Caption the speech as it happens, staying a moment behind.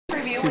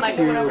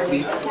superior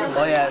oblique?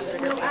 Oh yes,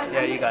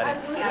 yeah, you got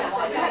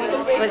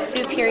it. What's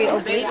superior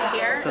oblique?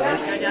 So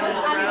this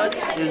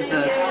is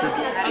the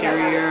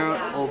superior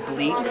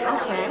oblique.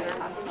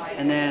 Okay.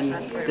 And then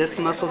this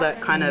muscle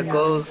that kind of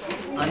goes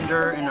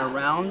under and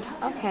around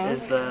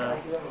is the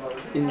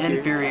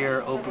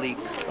inferior oblique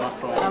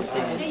muscle.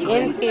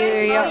 Okay.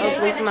 Inferior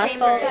oblique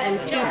muscle and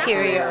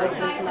superior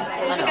oblique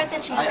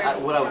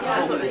muscle.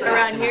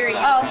 Around here.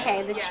 Oh,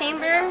 okay. The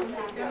chamber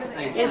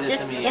is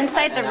just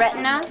inside the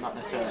retina.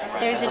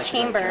 There's a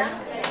chamber,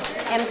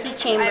 empty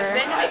chamber,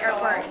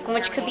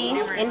 which could be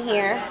in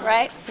here,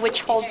 right?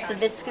 Which holds the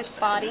viscous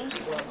body.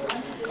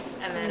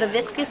 The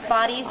viscous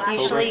body is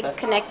usually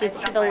connected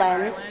to the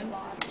lens.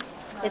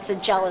 It's a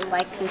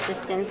gel-like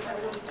consistence.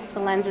 The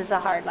lens is a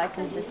hard-like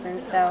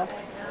consistence. So,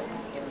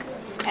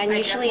 and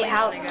usually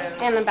out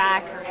in the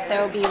back,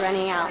 there will be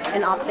running out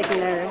an optic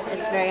nerve.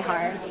 It's very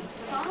hard.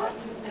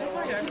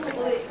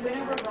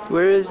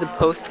 Where is the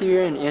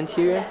posterior and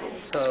anterior?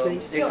 So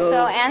it So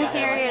goes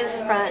anterior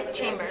is front,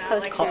 chamber,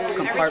 posterior.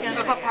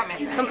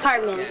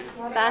 Compartments.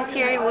 The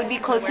anterior would be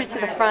closer to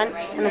the front,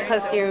 and the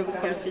posterior would be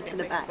closer to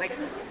the back.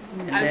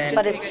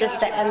 But it's just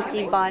the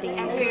empty body.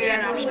 and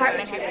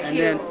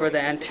then for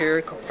the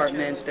anterior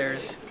compartment,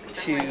 there's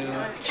two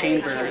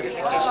chambers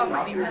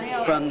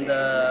from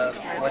the,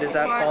 what is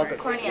that called?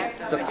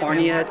 The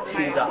cornea to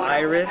the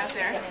iris.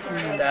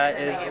 That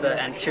is the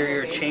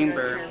anterior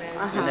chamber.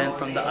 And then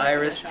from the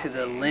iris to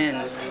the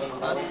lens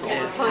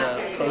is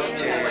the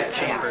posterior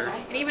chamber.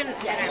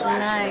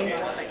 Nice.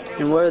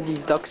 And what are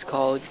these ducts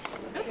called?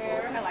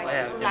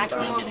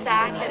 Lacrimal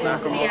sac.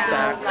 Lacrimal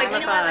sac Like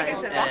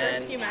I said,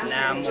 and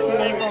enamel.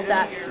 Nasal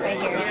duct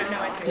right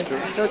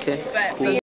here. Okay. Cool.